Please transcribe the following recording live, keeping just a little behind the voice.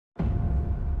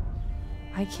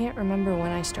I can't remember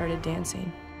when I started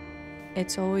dancing.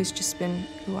 It's always just been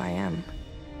who I am.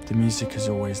 The music is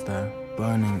always there,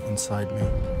 burning inside me.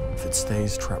 If it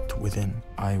stays trapped within,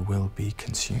 I will be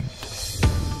consumed.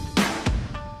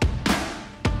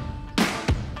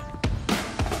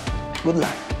 Good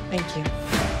luck. Thank you.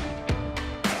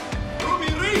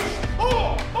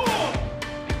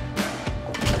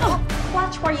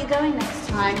 Watch where you're going next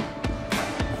time.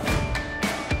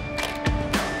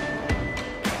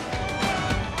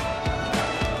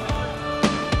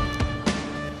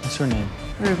 What's your name?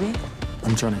 Ruby?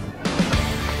 I'm Johnny.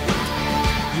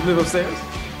 You live upstairs?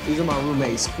 These are my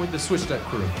roommates. We're the Switch That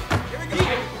crew.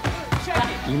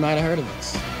 You might have heard of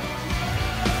this.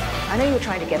 I know you're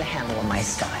trying to get a handle on my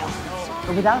style,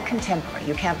 but without contemporary,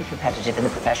 you can't be competitive in the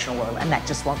professional world, and that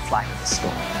just won't fly with the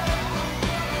store.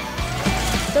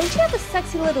 Don't you have a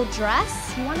sexy little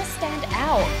dress? You want to stand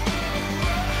out.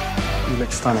 You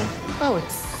look stunning. Oh,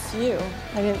 it's you.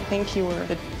 I didn't think you were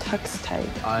the tux type.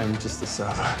 I'm just a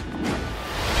server.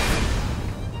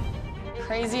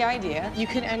 Crazy idea. You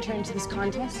could enter into this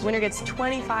contest. Winner gets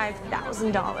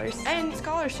 $25,000 and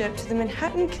scholarship to the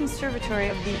Manhattan Conservatory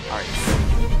of the Arts.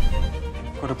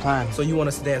 What a plan. So you want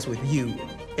us to dance with you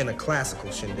in a classical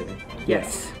shindig?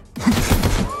 Yes.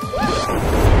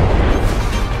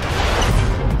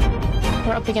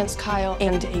 We're up against Kyle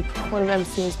and April, one of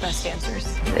MC's best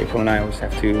dancers. April and I always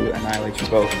have to annihilate you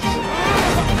both.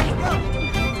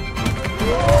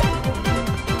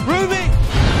 Ruby!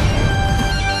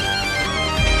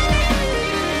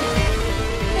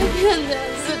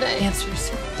 Dancers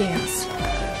dance,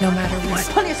 no matter what.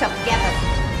 Pull yourself together.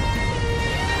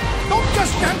 Don't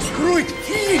just dance, screw it,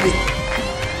 feel it!